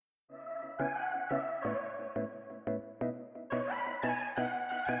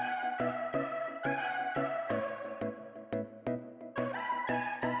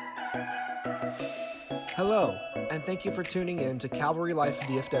Hello, and thank you for tuning in to Calvary Life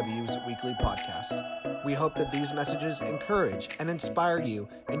DFW's weekly podcast. We hope that these messages encourage and inspire you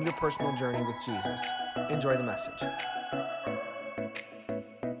in your personal journey with Jesus. Enjoy the message.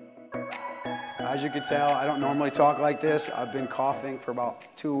 As you can tell, I don't normally talk like this. I've been coughing for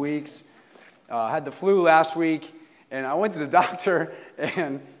about 2 weeks. I had the flu last week, and I went to the doctor,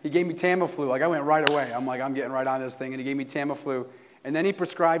 and he gave me Tamiflu. I went right away. I'm getting right on this thing, and he gave me Tamiflu. And then he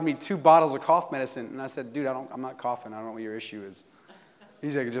prescribed me 2 bottles of cough medicine, and I said, dude, I'm not coughing. I don't know what your issue is.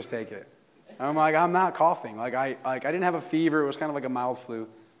 He's like, just take it. And I'm like, I'm not coughing. I didn't have a fever. It was kind of like a mild flu.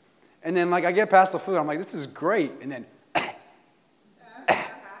 And then I get past the flu, I'm like, this is great. And then,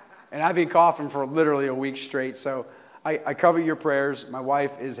 and I've been coughing for literally a week straight. So I cover your prayers. My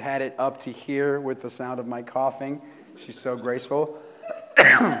wife has had it up to here with the sound of my coughing. She's so graceful.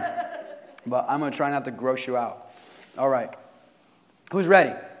 But I'm going to try not to gross you out. All right. Who's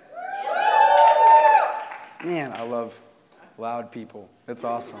ready? Man, I love loud people. It's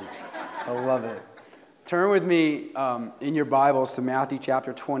awesome. I love it. Turn with me in your Bibles to Matthew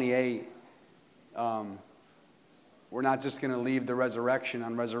chapter 28. We're not just going to leave the resurrection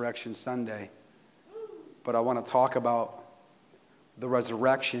on Resurrection Sunday, but I want to talk about the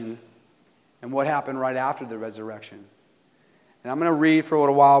resurrection and what happened right after the resurrection. And I'm going to read for a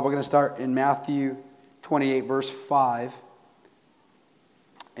little while. We're going to start in Matthew 28, verse 5.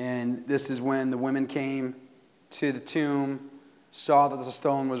 And this is when the women came to the tomb, saw that the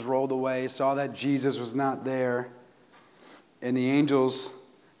stone was rolled away, saw that Jesus was not there. And the angels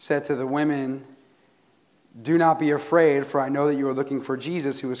said to the women, "Do not be afraid, for I know that you are looking for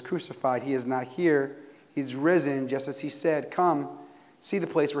Jesus who was crucified. He is not here. He's risen, just as he said. Come, see the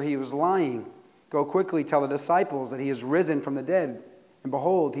place where he was lying. Go quickly, tell the disciples that he is risen from the dead. And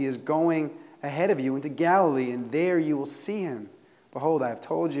behold, he is going ahead of you into Galilee, and there you will see him. Behold, I have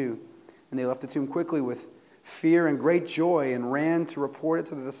told you." And they left the tomb quickly with fear and great joy and ran to report it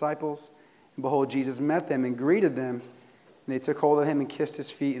to the disciples. And behold, Jesus met them and greeted them. And they took hold of him and kissed his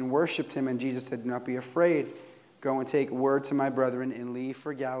feet and worshipped him. And Jesus said, "Do not be afraid. Go and take word to my brethren and leave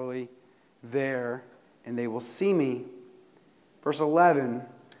for Galilee. There, and they will see me." Verse 11,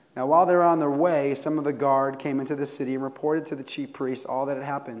 "Now while they were on their way, some of the guard came into the city and reported to the chief priests all that had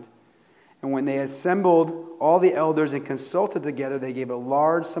happened. And when they had assembled all the elders and consulted together, they gave a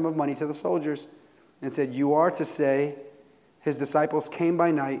large sum of money to the soldiers and said, 'You are to say, his disciples came by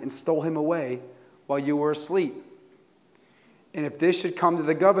night and stole him away while you were asleep. And if this should come to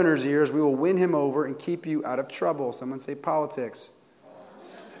the governor's ears, we will win him over and keep you out of trouble.'" Someone say politics.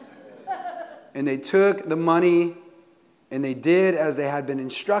 "And they took the money and they did as they had been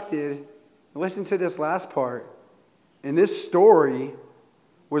instructed." Listen to this last part. "And this story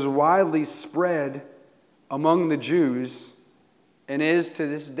was widely spread among the Jews and is to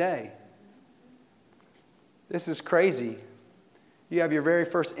this day." This is crazy. You have your very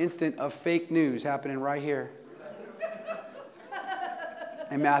first instant of fake news happening right here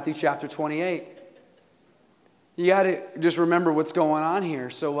in Matthew chapter 28. You got to just remember what's going on here.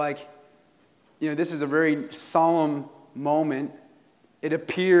 So this is a very solemn moment. It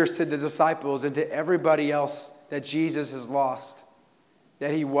appears to the disciples and to everybody else that Jesus has lost,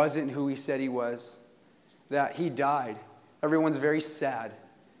 that he wasn't who he said he was, that he died. Everyone's very sad.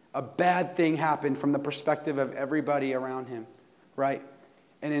 A bad thing happened from the perspective of everybody around him, right?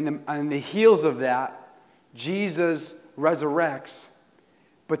 And on the heels of that, Jesus resurrects,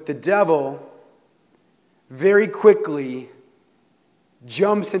 but the devil very quickly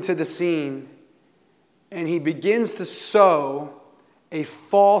jumps into the scene and he begins to sow a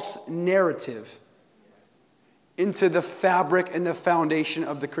false narrative into the fabric and the foundation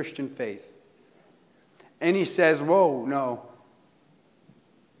of the Christian faith. And he says, whoa, no.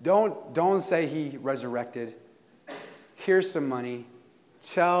 Don't say he resurrected. Here's some money.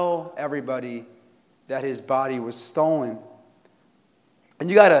 Tell everybody that his body was stolen. And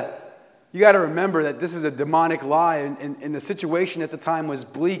you gotta remember that this is a demonic lie, and the situation at the time was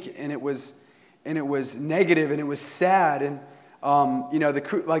bleak, and it was negative, and it was sad, and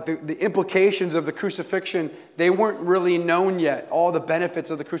the implications of the crucifixion, they weren't really known yet, all the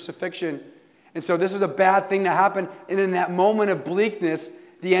benefits of the crucifixion. And so this is a bad thing that happened. And in that moment of bleakness,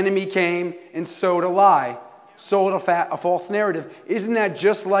 the enemy came and sowed a lie, sowed a false narrative. Isn't that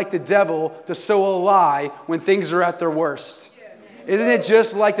just like the devil to sow a lie when things are at their worst? Isn't it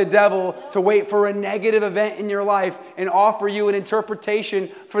just like the devil to wait for a negative event in your life and offer you an interpretation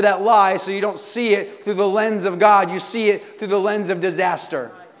for that lie so you don't see it through the lens of God, you see it through the lens of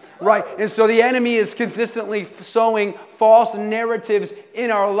disaster? Right, and so the enemy is consistently sowing false narratives in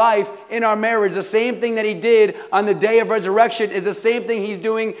our life, in our marriage. The same thing that he did on the day of resurrection is the same thing he's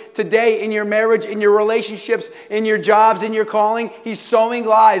doing today in your marriage, in your relationships, in your jobs, in your calling. He's sowing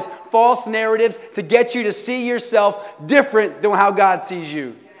lies, false narratives to get you to see yourself different than how God sees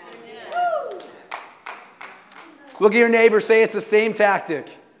you. Look at your neighbor, say it's the same tactic.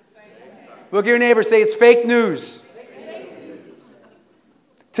 Look at your neighbor, say it's fake news.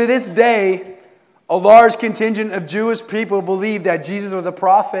 To this day, a large contingent of Jewish people believe that Jesus was a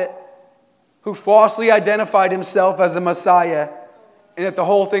prophet who falsely identified himself as the Messiah and that the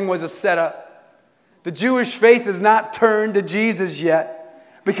whole thing was a setup. The Jewish faith has not turned to Jesus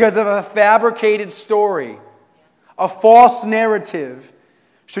yet because of a fabricated story, a false narrative,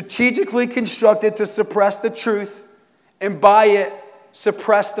 strategically constructed to suppress the truth and by it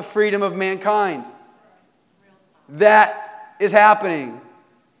suppress the freedom of mankind. That is happening.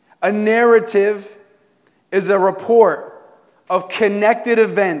 A narrative is a report of connected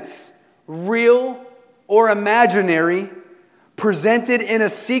events, real or imaginary, presented in a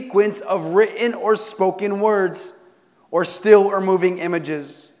sequence of written or spoken words, or still or moving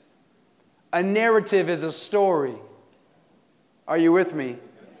images. A narrative is a story. Are you with me?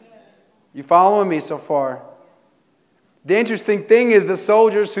 You following me so far? The interesting thing is the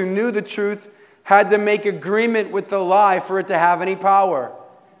soldiers who knew the truth had to make agreement with the lie for it to have any power.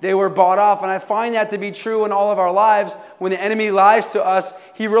 They were bought off, and I find that to be true in all of our lives. When the enemy lies to us,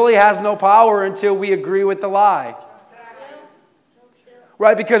 he really has no power until we agree with the lie.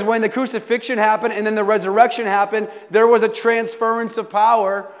 Right? Because when the crucifixion happened and then the resurrection happened, there was a transference of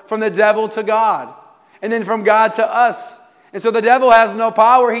power from the devil to God, and then from God to us. And so the devil has no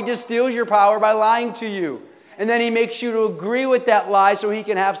power. He just steals your power by lying to you. And then he makes you to agree with that lie so he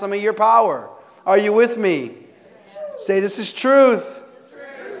can have some of your power. Are you with me? Say, this is truth.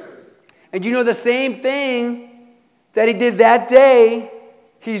 And you know the same thing that he did that day,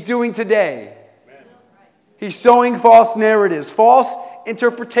 he's doing today. Amen. He's sowing false narratives, false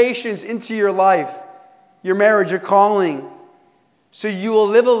interpretations into your life, your marriage, your calling. So you will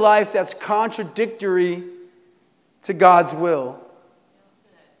live a life that's contradictory to God's will.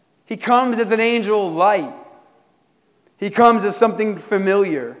 He comes as an angel of light. He comes as something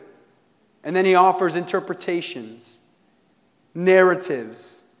familiar. And then he offers interpretations,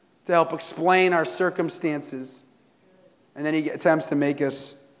 narratives, to help explain our circumstances. And then he attempts to make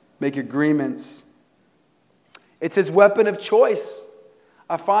us make agreements. It's his weapon of choice.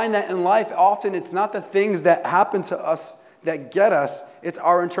 I find that in life, often it's not the things that happen to us that get us. It's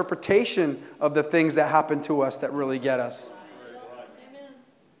our interpretation of the things that happen to us that really get us.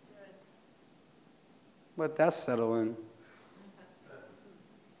 Let that settle in.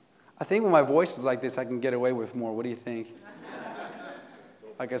 I think when my voice is like this, I can get away with more. What do you think?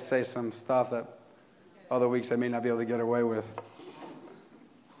 I could say some stuff that other weeks I may not be able to get away with.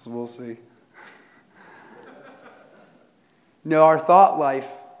 So we'll see. No, our thought life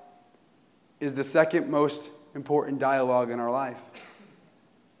is the second most important dialogue in our life.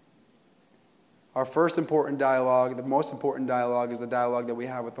 Our first important dialogue, the most important dialogue, is the dialogue that we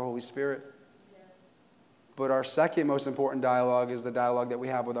have with the Holy Spirit. But our second most important dialogue is the dialogue that we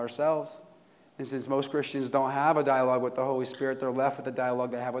have with ourselves. And since most Christians don't have a dialogue with the Holy Spirit, they're left with the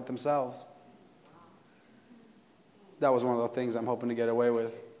dialogue they have with themselves. That was one of the things I'm hoping to get away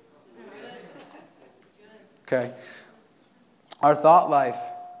with. Okay. Our thought life.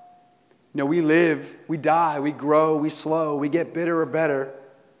 We live, we die, we grow, we slow, we get bitter or better,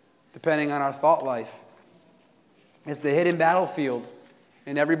 depending on our thought life. It's the hidden battlefield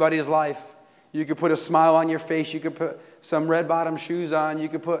in everybody's life. You could put a smile on your face. You could put some red-bottom shoes on. You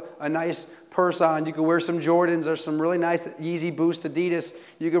could put a nice purse on. You could wear some Jordans or some really nice Yeezy Boost Adidas.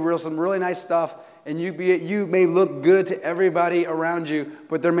 You could wear some really nice stuff. And you may look good to everybody around you,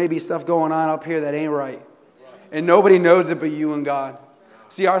 but there may be stuff going on up here that ain't right. And nobody knows it but you and God.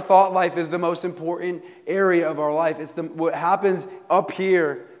 See, our thought life is the most important area of our life. It's what happens up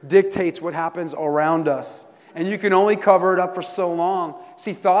here dictates what happens around us. And you can only cover it up for so long.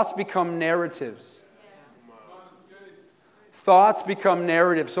 See, thoughts become narratives. Thoughts become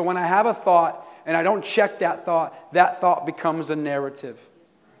narratives. So when I have a thought and I don't check that thought becomes a narrative.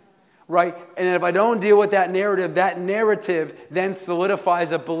 Right? And if I don't deal with that narrative then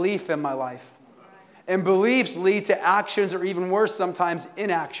solidifies a belief in my life. And beliefs lead to actions or even worse, sometimes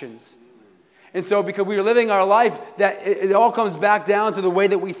inactions. And so because we are living our life, that it all comes back down to the way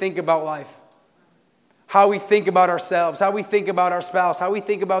that we think about life. How we think about ourselves, how we think about our spouse, how we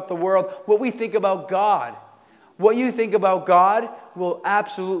think about the world, what we think about God. What you think about God will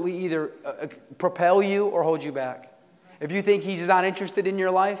absolutely either propel you or hold you back. If you think he's not interested in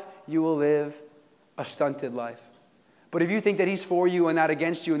your life, you will live a stunted life. But if you think that he's for you and not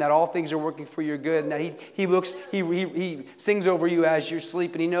against you, and that all things are working for your good, and that he sings over you as you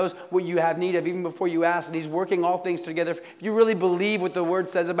sleep, and he knows what you have need of even before you ask, and he's working all things together. If you really believe what the word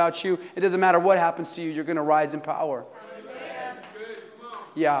says about you, it doesn't matter what happens to you, you're going to rise in power.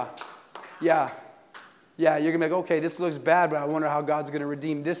 Yeah. You're going to be like, okay, this looks bad, but I wonder how God's going to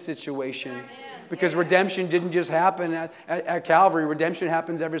redeem this situation. Because redemption didn't just happen at Calvary. Redemption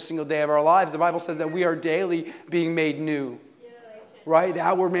happens every single day of our lives. The Bible says that we are daily being made new. Right? The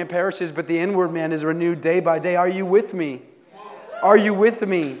outward man perishes, but the inward man is renewed day by day. Are you with me? Are you with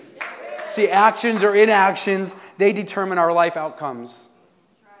me? See, actions or inactions, they determine our life outcomes.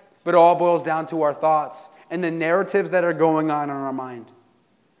 But it all boils down to our thoughts and the narratives that are going on in our mind.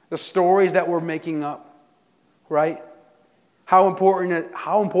 The stories that we're making up. Right? How important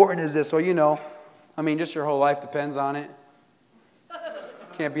is this? So just your whole life depends on it.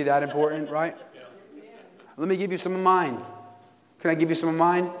 Can't be that important, right? Let me give you some of mine. Can I give you some of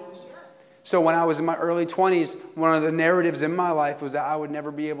mine? So when I was in my early 20s, one of the narratives in my life was that I would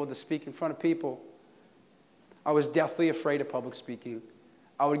never be able to speak in front of people. I was deathly afraid of public speaking.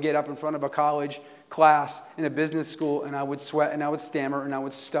 I would get up in front of a college class in a business school, and I would sweat, and I would stammer, and I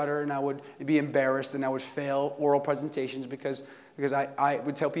would stutter, and I would be embarrassed, and I would fail oral presentations because I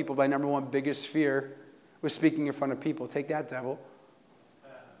would tell people my number one biggest fear was speaking in front of people. Take that, devil.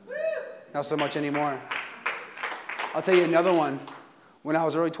 Not so much anymore. I'll tell you another one. When I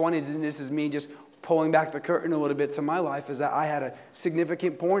was early 20s, and this is me just pulling back the curtain a little bit to my life, is that I had a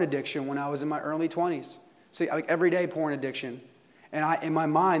significant porn addiction when I was in my early 20s. So like everyday porn addiction. And in my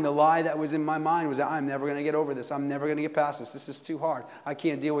mind, the lie that was in my mind was that I'm never going to get over this. I'm never going to get past this. This is too hard. I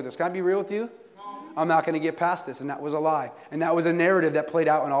can't deal with this. Can I be real with you? I'm not going to get past this. And that was a lie. And that was a narrative that played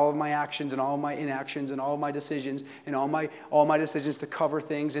out in all of my actions and all of my inactions and all of my decisions and all my decisions to cover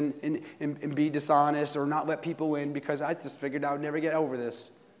things and be dishonest or not let people in because I just figured I would never get over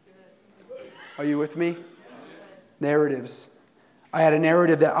this. Are you with me? Narratives. I had a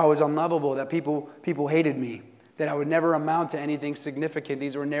narrative that I was unlovable, that people hated me, that I would never amount to anything significant.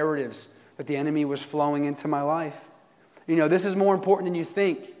 These were narratives that the enemy was flowing into my life. This is more important than you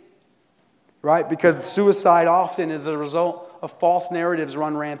think. Right? Because suicide often is the result of false narratives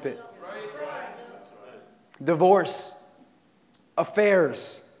run rampant. Divorce,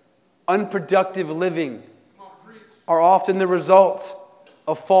 affairs, unproductive living are often the result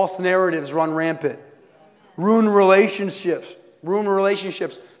of false narratives run rampant. Ruined relationships.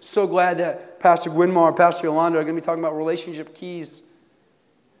 So glad that Pastor Gwynmar and Pastor Yolanda are going to be talking about relationship keys.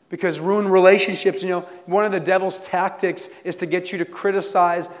 Because ruined relationships, one of the devil's tactics is to get you to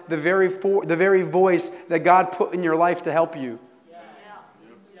criticize the very voice that God put in your life to help you. Yes.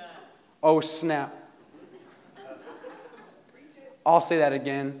 Oh, snap. I'll say that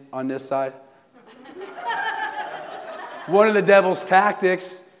again on this side. One of the devil's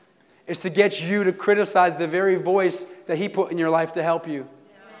tactics is to get you to criticize the very voice that he put in your life to help you.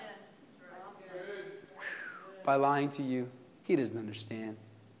 By lying to you. He doesn't understand.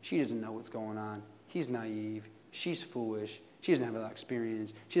 She doesn't know what's going on. He's naive. She's foolish. She doesn't have that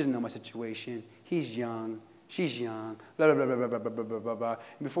experience. She doesn't know my situation. He's young. She's young. Blah, blah, blah, blah, blah, blah, blah, blah, blah.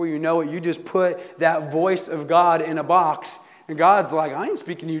 And before you know it, you just put that voice of God in a box. And God's like, I ain't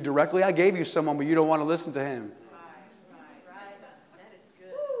speaking to you directly. I gave you someone, but you don't want to listen to him. Right. That is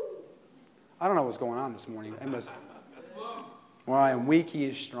good. I don't know what's going on this morning. Where I am weak, he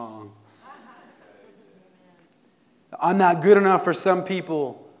is strong. I'm not good enough for some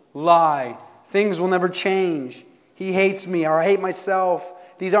people. Lie. Things will never change. He hates me, or I hate myself.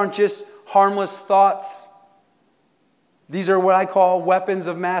 These aren't just harmless thoughts. These are what I call weapons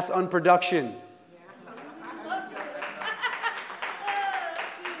of mass unproduction.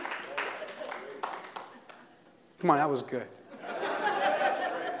 Come on, that was good.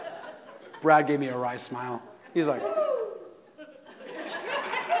 Brad gave me a wry smile. He's like,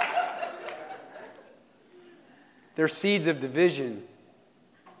 they're seeds of division.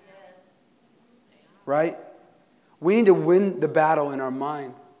 Right? We need to win the battle in our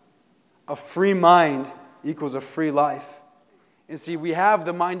mind. A free mind equals a free life. And see, we have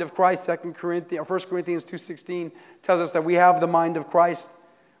the mind of Christ. 1 Corinthians 2:16 tells us that we have the mind of Christ,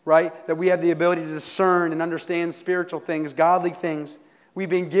 right? That we have the ability to discern and understand spiritual things, godly things. We've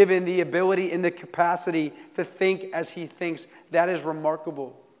been given the ability and the capacity to think as he thinks. That is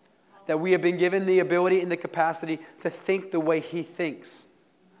remarkable. That we have been given the ability and the capacity to think the way he thinks.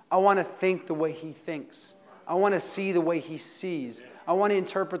 I want to think the way he thinks. I want to see the way he sees. I want to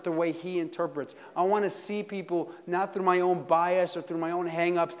interpret the way he interprets. I want to see people not through my own bias or through my own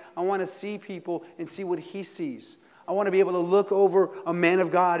hang-ups. I want to see people and see what he sees. I want to be able to look over a man of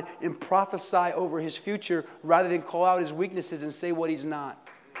God and prophesy over his future rather than call out his weaknesses and say what he's not.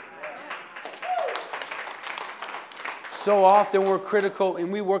 So often we're critical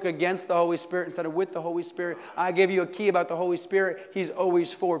and we work against the Holy Spirit instead of with the Holy Spirit. I give you a key about the Holy Spirit. He's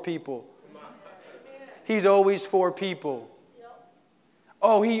always for people. He's always for people.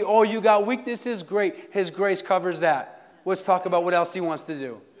 Oh, you got weaknesses? Great. His grace covers that. Let's talk about what else he wants to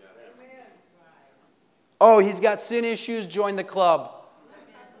do. Oh, he's got sin issues? Join the club.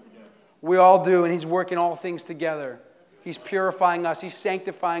 We all do, and he's working all things together. He's purifying us. He's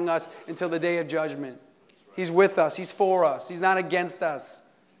sanctifying us until the day of judgment. He's with us. He's for us. He's not against us.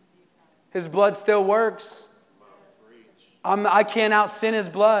 His blood still works. I can't out-sin his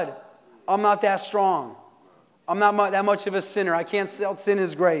blood. I'm not that strong. I'm not that much of a sinner. I can't out-sin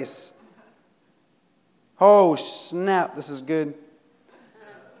his grace. Oh, snap. This is good.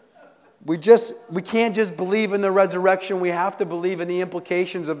 We can't just believe in the resurrection. We have to believe in the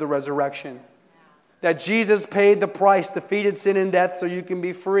implications of the resurrection. That Jesus paid the price, defeated sin and death so you can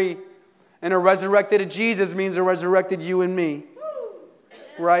be free. And a resurrected Jesus means a resurrected you and me.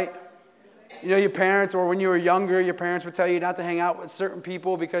 Right? You know, your parents, or when you were younger, your parents would tell you not to hang out with certain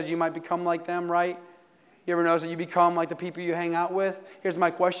people because you might become like them, right? You ever notice that you become like the people you hang out with? Here's my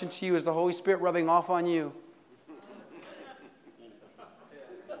question to you. Is the Holy Spirit rubbing off on you?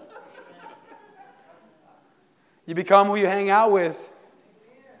 You become who you hang out with.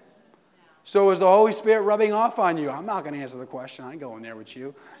 So is the Holy Spirit rubbing off on you? I'm not going to answer the question. I ain't going there with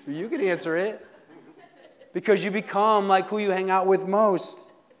you. You can answer it. Because you become like who you hang out with most.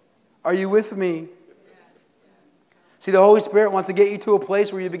 Are you with me? See, the Holy Spirit wants to get you to a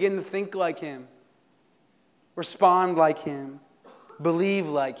place where you begin to think like Him. Respond like Him. Believe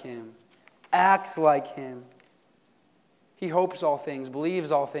like Him. Act like Him. He hopes all things,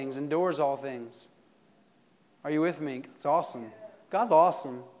 believes all things, endures all things. Are you with me? It's awesome. God's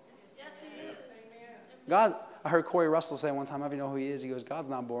awesome. God, I heard Corey Russell say one time, I don't even know who he is. He goes, God's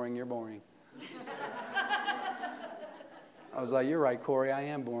not boring, you're boring. I was like, you're right, Corey, I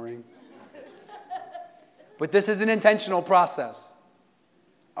am boring. But this is an intentional process.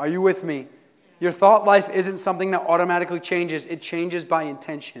 Are you with me? Your thought life isn't something that automatically changes. It changes by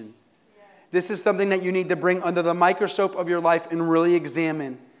intention. This is something that you need to bring under the microscope of your life and really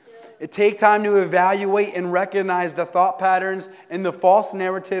examine. It takes time to evaluate and recognize the thought patterns and the false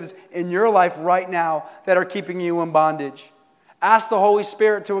narratives in your life right now that are keeping you in bondage. Ask the Holy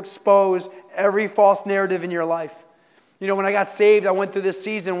Spirit to expose every false narrative in your life. You know, when I got saved, I went through this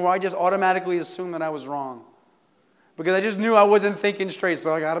season where I just automatically assumed that I was wrong. Because I just knew I wasn't thinking straight,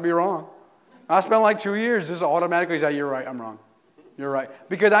 so I got to be wrong. I spent like 2 years just automatically saying, you're right, I'm wrong. You're right.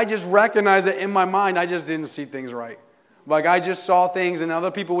 Because I just recognized that in my mind, I just didn't see things right. Like I just saw things and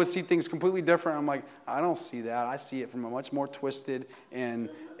other people would see things completely different. I'm like, I don't see that. I see it from a much more twisted and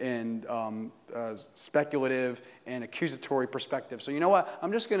speculative and accusatory perspective. So you know what?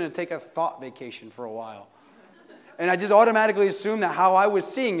 I'm just going to take a thought vacation for a while. And I just automatically assumed that how I was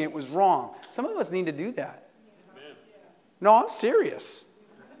seeing it was wrong. Some of us need to do that. No, I'm serious.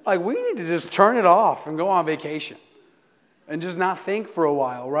 Like we need to just turn it off and go on vacation. And just not think for a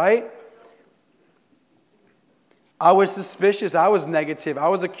while, right? I was suspicious, I was negative, I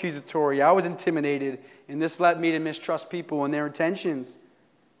was accusatory, I was intimidated, and this led me to mistrust people and their intentions.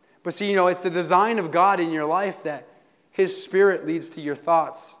 But see, you know, it's the design of God in your life that His Spirit leads to your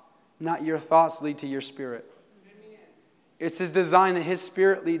thoughts, not your thoughts lead to your spirit. It's His design that His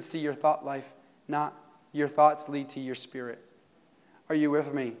Spirit leads to your thought life, not your thoughts lead to your spirit. Are you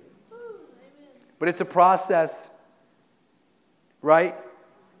with me? But it's a process, right?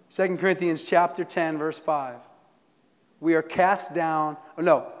 2 Corinthians chapter 10, verse 5. We are cast down,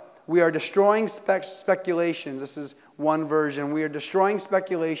 we are destroying speculations. This is one version. We are destroying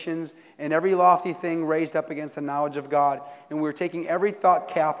speculations and every lofty thing raised up against the knowledge of God. And we're taking every thought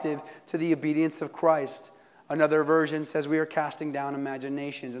captive to the obedience of Christ. Another version says we are casting down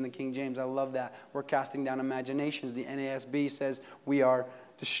imaginations. In the King James, I love that. We're casting down imaginations. The NASB says we are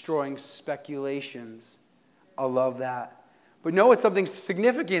destroying speculations. I love that. But know it's something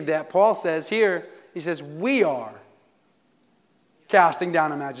significant that Paul says here. He says we are casting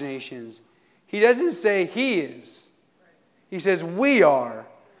down imaginations. He doesn't say he is. He says we are.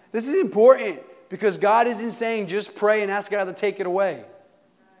 This is important because God isn't saying just pray and ask God to take it away.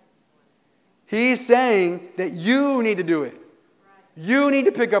 He's saying that you need to do it. You need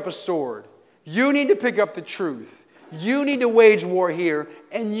to pick up a sword. You need to pick up the truth. You need to wage war here,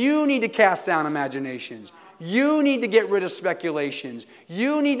 and you need to cast down imaginations. You need to get rid of speculations.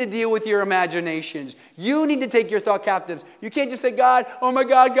 You need to deal with your imaginations. You need to take your thought captives. You can't just say, God, oh my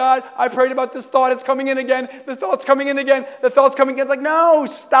God, God, I prayed about this thought. It's coming in again. This thought's coming in again. The thought's coming in. It's like, no,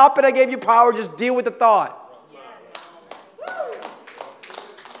 stop it. I gave you power. Just deal with the thought.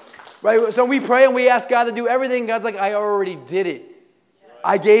 Right? So we pray and we ask God to do everything. God's like, I already did it.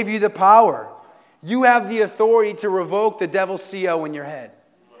 I gave you the power. You have the authority to revoke the devil's CO in your head.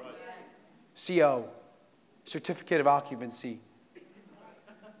 CO. Certificate of occupancy.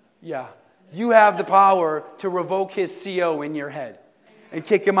 Yeah. You have the power to revoke his CO in your head and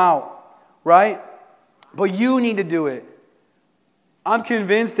kick him out. Right? But you need to do it. I'm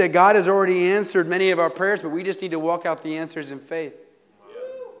convinced that God has already answered many of our prayers, but we just need to walk out the answers in faith.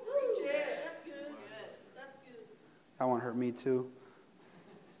 That one hurt me too.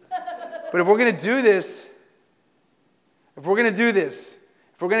 But if we're going to do this, if we're going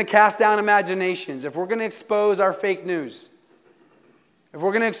to cast down imaginations, if we're going to expose our fake news, if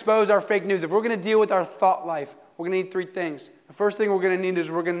we're going to deal with our thought life, we're going to need three things. The first thing we're going to need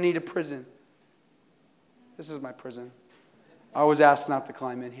is we're going to need a prison. This is my prison. I was asked not to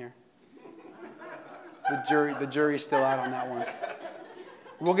climb in here. The jury's still out on that one.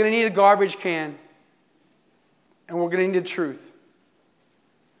 We're going to need a garbage can. And we're going to need the truth.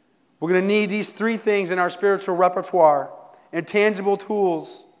 We're going to need these three things in our spiritual repertoire and tangible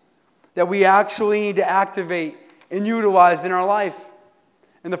tools that we actually need to activate and utilize in our life.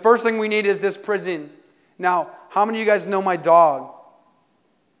 And the first thing we need is this prison. Now, how many of you guys know my dog?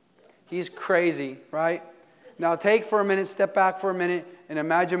 He's crazy, right? Now take for a minute, step back for a minute, and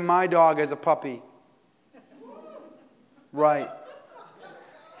imagine my dog as a puppy. Right.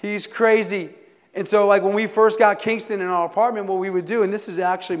 He's crazy. And so like when we first got Kingston in our apartment, what we would do, and this is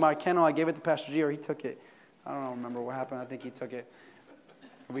actually my kennel, I gave it to Pastor G, or he took it. I don't remember what happened. I think he took it.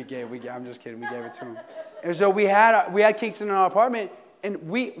 I'm just kidding. We gave it to him. And so we had Kingston in our apartment, and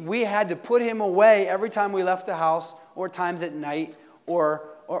we had to put him away every time we left the house, or times at night,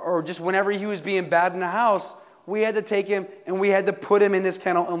 or just whenever he was being bad in the house. We had to take him, and we had to put him in this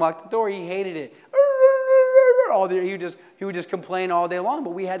kennel and lock the door. He hated it. He would just complain all day long,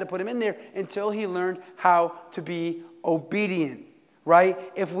 but we had to put him in there until he learned how to be obedient, right?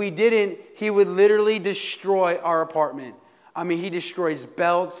 If we didn't, he would literally destroy our apartment. I mean, he destroys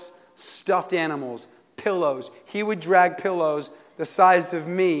belts, stuffed animals, pillows. He would drag pillows the size of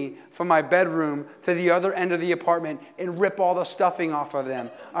me from my bedroom to the other end of the apartment and rip all the stuffing off of them.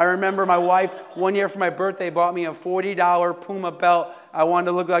 I remember my wife, one year for my birthday, bought me a $40 Puma belt. I wanted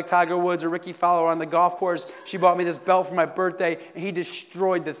to look like Tiger Woods or Ricky Fowler on the golf course. She bought me this belt for my birthday, and he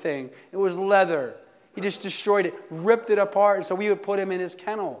destroyed the thing. It was leather. He just destroyed it, ripped it apart, and so we would put him in his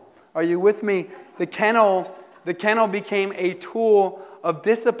kennel. Are you with me? The kennel became a tool of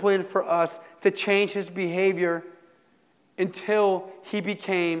discipline for us to change his behavior until he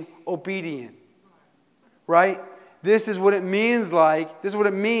became obedient. Right? This is what it means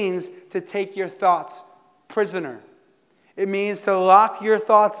to take your thoughts prisoner. It means to lock your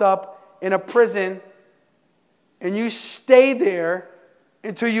thoughts up in a prison, and you stay there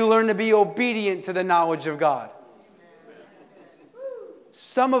until you learn to be obedient to the knowledge of God.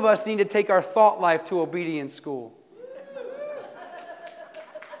 Some of us need to take our thought life to obedience school.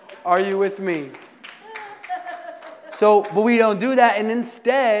 Are you with me? But we don't do that, and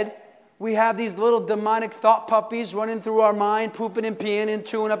instead, we have these little demonic thought puppies running through our mind, pooping and peeing and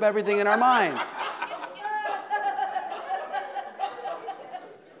chewing up everything in our mind.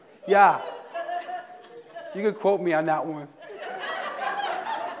 Yeah. You could quote me on that one.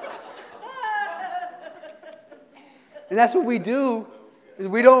 And that's what we do, is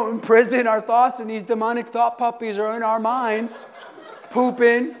we don't imprison our thoughts, and these demonic thought puppies are in our minds.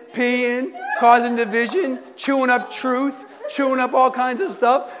 Pooping, peeing, causing division, chewing up truth, chewing up all kinds of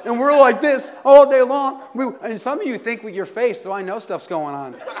stuff, and we're like this all day long. And some of you think with your face, so I know stuff's going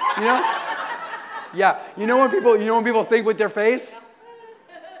on. You know? Yeah. You know when people think with their face?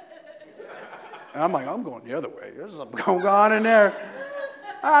 And I'm like, I'm going the other way. There's something going on in there.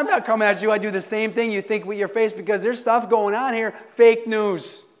 I'm not coming at you. I do the same thing you think with your face because there's stuff going on here. Fake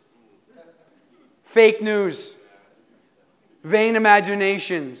news. Fake news. Vain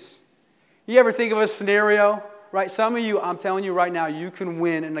imaginations. You ever think of a scenario, right? Some of you, I'm telling you right now, you can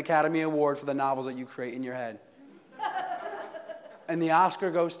win an Academy Award for the novels that you create in your head. And the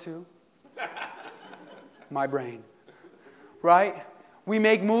Oscar goes to my brain, right? We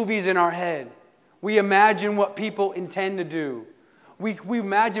make movies in our head. We imagine what people intend to do. We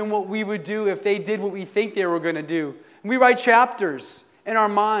imagine what we would do if they did what we think they were going to do. And we write chapters in our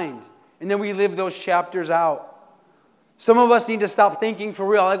mind, and then we live those chapters out. Some of us need to stop thinking for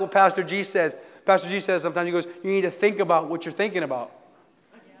real. I like what Pastor G says. Pastor G says sometimes, he goes, you need to think about what you're thinking about.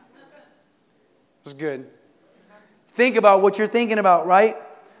 That's good. Think about what you're thinking about, right?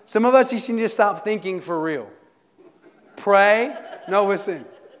 Some of us just need to stop thinking for real. Pray. No, listen.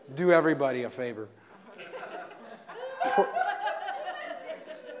 Do everybody a favor.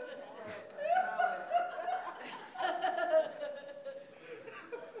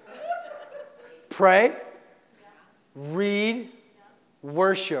 Pray, read,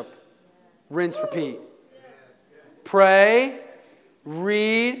 worship, rinse, repeat. Pray,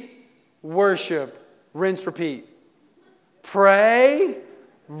 read, worship, rinse, repeat. Pray,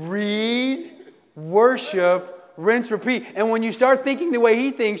 read, worship, rinse, repeat. And when you start thinking the way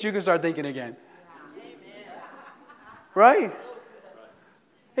he thinks, you can start thinking again. Right?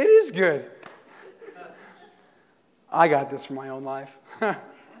 It is good. I got this from my own life.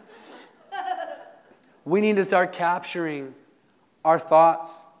 We need to start capturing our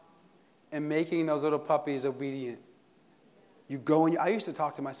thoughts and making those little puppies obedient. You go and I used to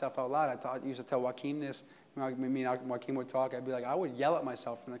talk to myself out loud. I used to tell Joaquin this. Me and Joaquin would talk. I'd be like, I would yell at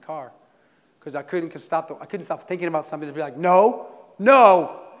myself in the car because I couldn't stop thinking about something to be like, no, you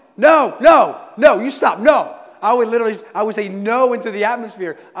stop, no. I would say no into the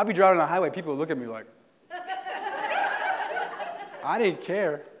atmosphere. I'd be driving on the highway. People would look at me like, I didn't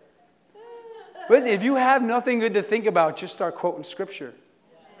care. Listen, if you have nothing good to think about, just start quoting Scripture.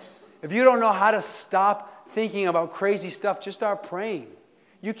 If you don't know how to stop thinking about crazy stuff, just start praying.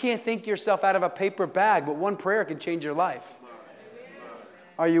 You can't think yourself out of a paper bag, but one prayer can change your life.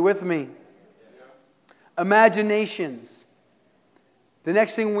 Are you with me? Imaginations. The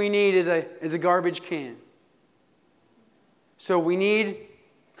next thing we need is a garbage can. So we need,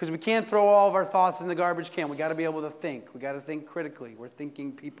 because we can't throw all of our thoughts in the garbage can. We got to be able to think. We got to think critically. We're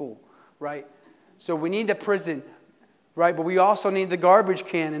thinking people, right? So we need the prison, right? But we also need the garbage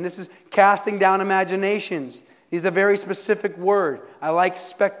can. And this is casting down imaginations. These are a very specific word. I like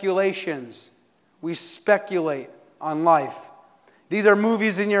speculations. We speculate on life. These are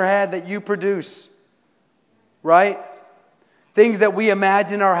movies in your head that you produce, right? Things that we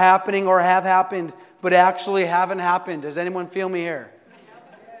imagine are happening or have happened, but actually haven't happened. Does anyone feel me here?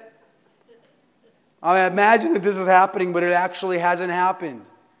 I imagine that this is happening, but it actually hasn't happened.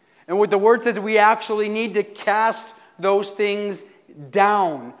 And what the word says, we actually need to cast those things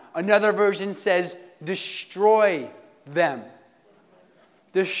down. Another version says, destroy them.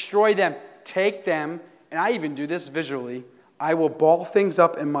 Destroy them. Take them, and I even do this visually. I will ball things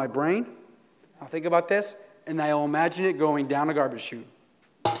up in my brain. I'll think about this, and I'll imagine it going down a garbage chute.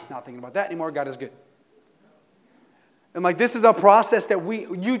 Not thinking about that anymore. God is good. And this is a process that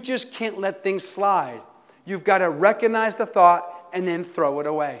you just can't let things slide. You've got to recognize the thought and then throw it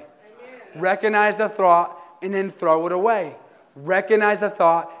away. Recognize the thought and then throw it away. Recognize the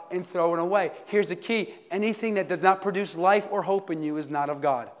thought and throw it away. Here's the key. Anything that does not produce life or hope in you is not of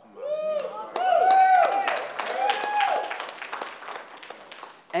God.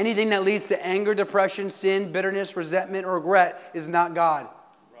 Anything that leads to anger, depression, sin, bitterness, resentment, or regret is not God.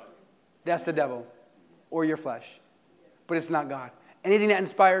 That's the devil or your flesh. But it's not God. Anything that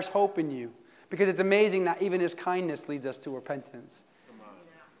inspires hope in you. Because it's amazing that even His kindness leads us to repentance.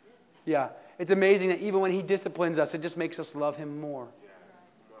 Yeah. It's amazing that even when He disciplines us, it just makes us love Him more.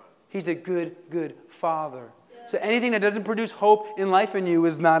 He's a good, good Father. So anything that doesn't produce hope in life in you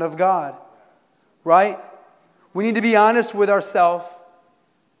is not of God. Right? We need to be honest with ourselves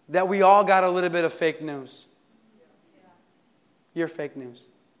that we all got a little bit of fake news. You're fake news.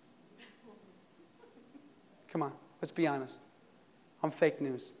 Come on, let's be honest. I'm fake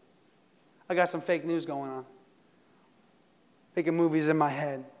news. I got some fake news going on. Making movies in my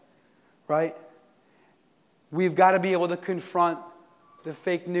head. Right? We've got to be able to confront the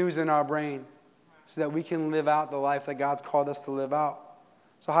fake news in our brain so that we can live out the life that God's called us to live out.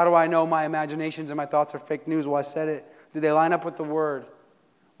 So how do I know my imaginations and my thoughts are fake news? Well, I said it. Do they line up with the Word?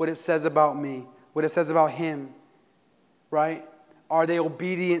 What it says about me? What it says about Him? Right? Are they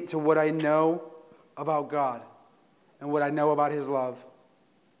obedient to what I know about God and what I know about His love?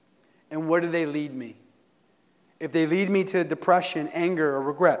 And where do they lead me? If they lead me to depression, anger, or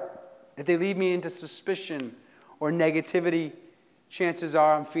regret, if they lead me into suspicion or negativity, chances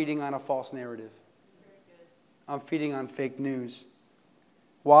are I'm feeding on a false narrative. I'm feeding on fake news.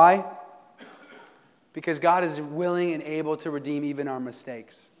 Why? Because God is willing and able to redeem even our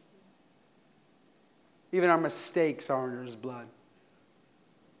mistakes. Even our mistakes are under His blood.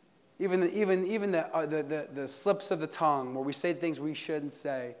 Even the slips of the tongue where we say things we shouldn't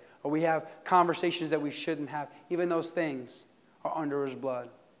say, or we have conversations that we shouldn't have, even those things are under His blood.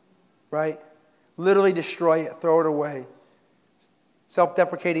 Right? Literally destroy it, throw it away.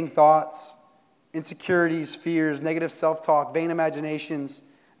 Self-deprecating thoughts, insecurities, fears, negative self-talk, vain imaginations,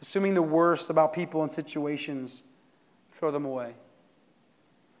 assuming the worst about people and situations. Throw them away.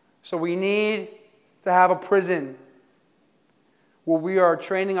 So we need to have a prison where we are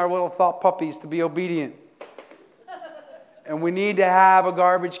training our little thought puppies to be obedient. And we need to have a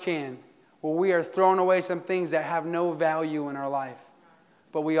garbage can where we are throwing away some things that have no value in our life.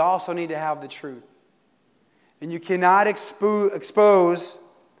 But we also need to have the truth. And you cannot expose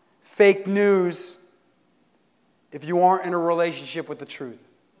fake news if you aren't in a relationship with the truth.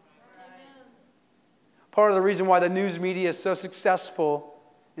 Part of the reason why the news media is so successful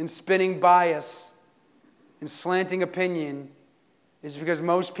in spinning bias and slanting opinion is because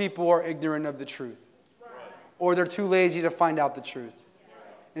most people are ignorant of the truth. Or they're too lazy to find out the truth.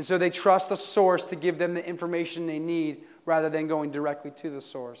 And so they trust the source to give them the information they need rather than going directly to the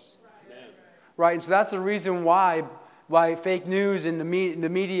source. Right? And so that's the reason why fake news in the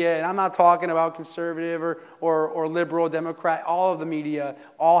media, and I'm not talking about conservative or liberal, Democrat, all of the media,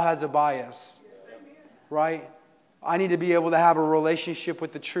 all has a bias. Right? I need to be able to have a relationship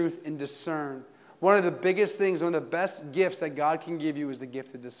with the truth and discern. One of the biggest things, one of the best gifts that God can give you is the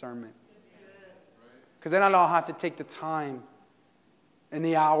gift of discernment. Because then I don't have to take the time and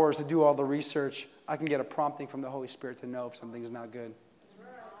the hours to do all the research. I can get a prompting from the Holy Spirit to know if something is not good.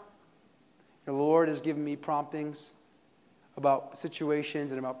 The Lord has given me promptings about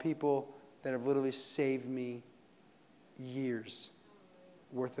situations and about people that have literally saved me years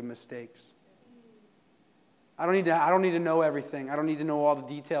worth of mistakes. I don't need to know everything. I don't need to know all the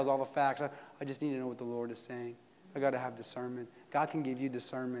details, all the facts. I just need to know what the Lord is saying. I got to have discernment. God can give you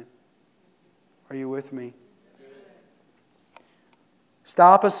discernment. Are you with me?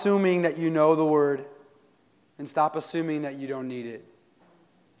 Stop assuming that you know the Word and stop assuming that you don't need it.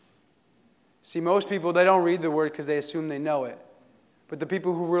 See, most people, they don't read the Word because they assume they know it. But the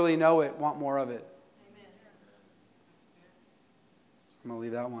people who really know it want more of it. I'm going to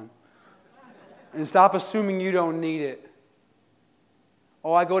leave that one. And stop assuming you don't need it.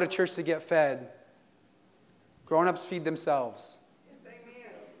 Oh, I go to church to get fed. Grown-ups feed themselves.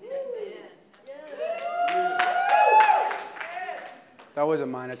 That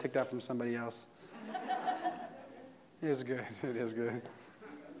wasn't mine. I took that from somebody else. It is good. It is good.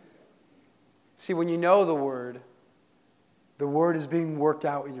 See, when you know the Word is being worked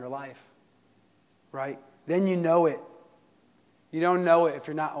out in your life. Right? Then you know it. You don't know it if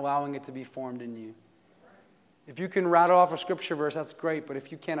you're not allowing it to be formed in you. If you can rattle off a scripture verse, that's great. But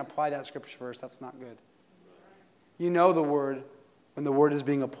if you can't apply that scripture verse, that's not good. You know the Word when the Word is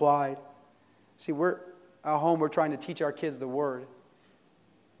being applied. See, at home, we're trying to teach our kids the Word.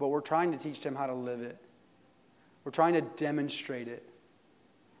 But we're trying to teach them how to live it. We're trying to demonstrate it.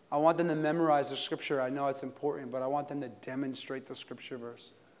 I want them to memorize the scripture. I know it's important, but I want them to demonstrate the scripture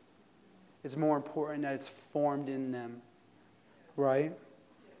verse. It's more important that it's formed in them. Right?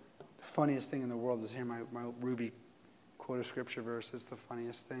 The funniest thing in the world is hearing my Ruby quote a scripture verse. It's the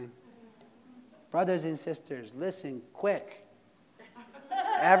funniest thing. Brothers and sisters, listen quick.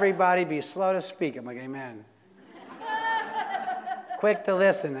 Everybody be slow to speak. I'm like, amen. Quick to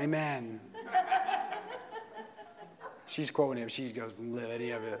listen, amen. She's quoting him. She goes, live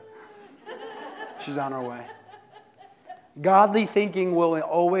any of it. She's on her way. Godly thinking will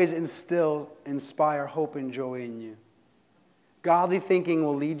always inspire hope and joy in you. Godly thinking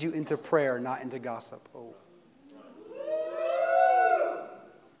will lead you into prayer, not into gossip. Oh.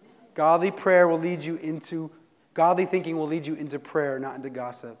 Godly thinking will lead you into prayer, not into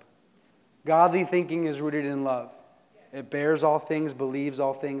gossip. Godly thinking is rooted in love. It bears all things, believes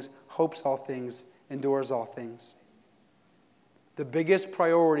all things, hopes all things, endures all things. The biggest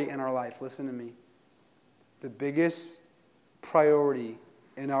priority in our life, listen to me. The biggest priority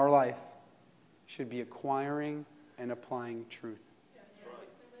in our life should be acquiring and applying truth.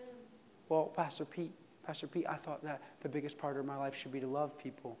 Well, Pastor Pete, I thought that the biggest part of my life should be to love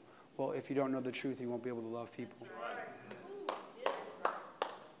people. Well, if you don't know the truth, you won't be able to love people.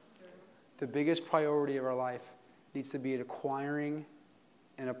 The biggest priority of our life needs to be at acquiring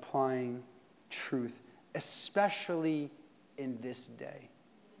and applying truth, especially in this day.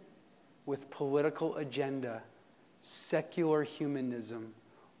 With political agenda, secular humanism,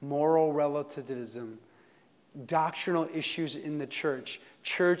 moral relativism, doctrinal issues in the church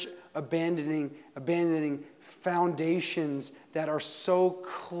abandoning foundations that are so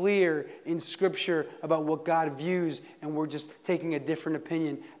clear in Scripture about what God views, and we're just taking a different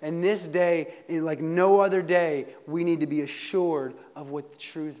opinion. And this day, like no other day, we need to be assured of what the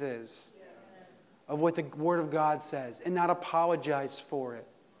truth is, of what the Word of God says, and not apologize for it.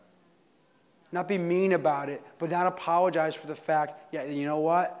 Not be mean about it, but not apologize for the fact, yeah, you know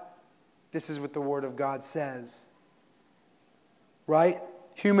what? This is what the Word of God says. Right?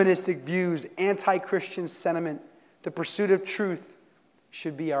 Humanistic views, anti-Christian sentiment, the pursuit of truth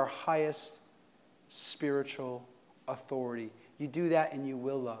should be our highest spiritual authority. You do that and you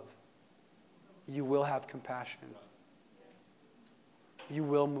will love. You will have compassion. You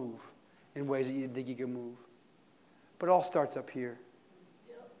will move in ways that you didn't think you could move. But it all starts up here.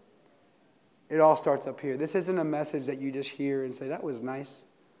 It all starts up here. This isn't a message that you just hear and say, that was nice.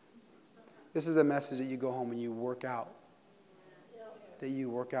 This is a message that you go home and you work out. That you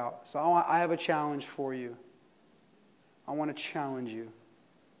work out. So I have a challenge for you. I want to challenge you.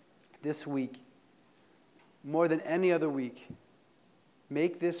 This week, more than any other week,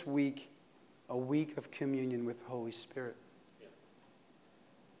 make this week a week of communion with the Holy Spirit.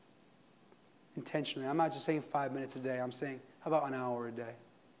 Intentionally. I'm not just saying 5 minutes a day. I'm saying, how about an hour a day?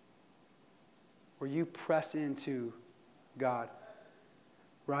 Where you press into God.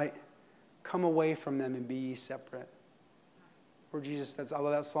 Right? Come away from them and be ye separate. Where Jesus, I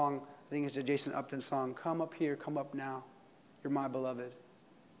love that song. I think it's a Jason Upton song. Come up here, come up now. You're my beloved.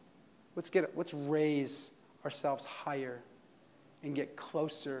 Let's raise ourselves higher and get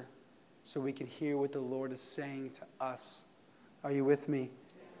closer so we can hear what the Lord is saying to us. Are you with me?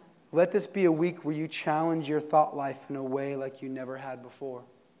 Let this be a week where you challenge your thought life in a way like you never had before.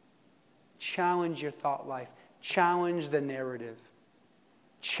 Challenge your thought life. Challenge the narrative.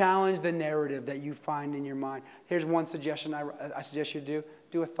 Challenge the narrative that you find in your mind. Here's one suggestion I suggest you do.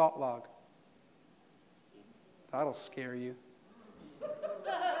 Do a thought log. That'll scare you.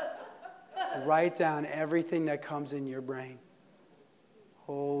 Write down everything that comes in your brain.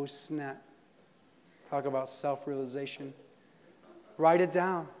 Oh, snap. Talk about self-realization. Write it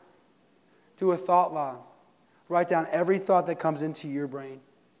down. Do a thought log. Write down every thought that comes into your brain.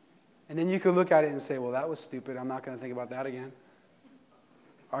 And then you can look at it and say, well, that was stupid. I'm not going to think about that again.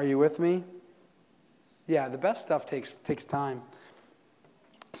 Are you with me? Yeah, the best stuff takes time.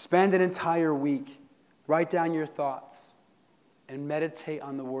 Spend an entire week. Write down your thoughts and meditate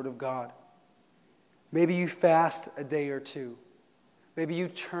on the Word of God. Maybe you fast a day or two. Maybe you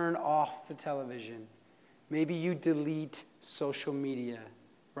turn off the television. Maybe you delete social media.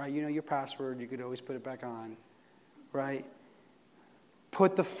 Right? You know your password. You could always put it back on. Right?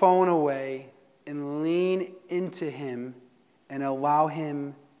 Put the phone away and lean into Him and allow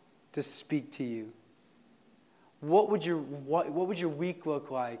Him to speak to you. What would your week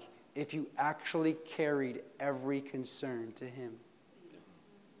look like if you actually carried every concern to Him?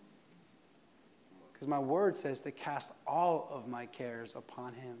 Because my word says to cast all of my cares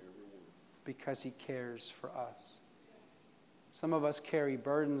upon Him because He cares for us. Some of us carry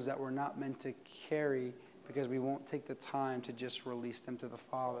burdens that we're not meant to carry because we won't take the time to just release them to the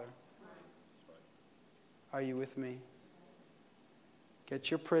Father. Are you with me? Get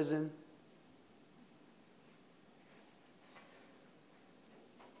your prison.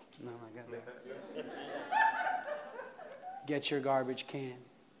 No, I got that. Get your garbage can.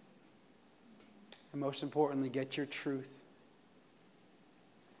 And most importantly, get your truth.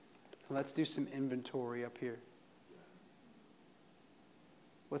 And let's do some inventory up here.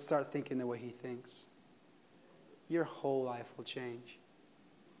 Let's start thinking the way He thinks. Your whole life will change.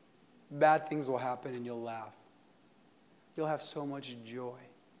 Bad things will happen and you'll laugh. You'll have so much joy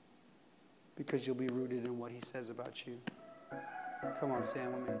because you'll be rooted in what He says about you. Come on,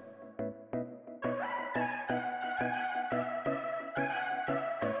 stand with me.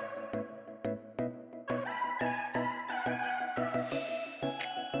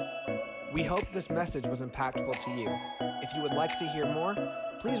 We hope this message was impactful to you. If you would like to hear more,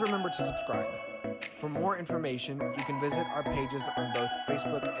 please remember to subscribe. For more information, you can visit our pages on both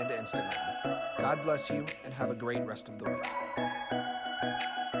Facebook and Instagram. God bless you and have a great rest of the week.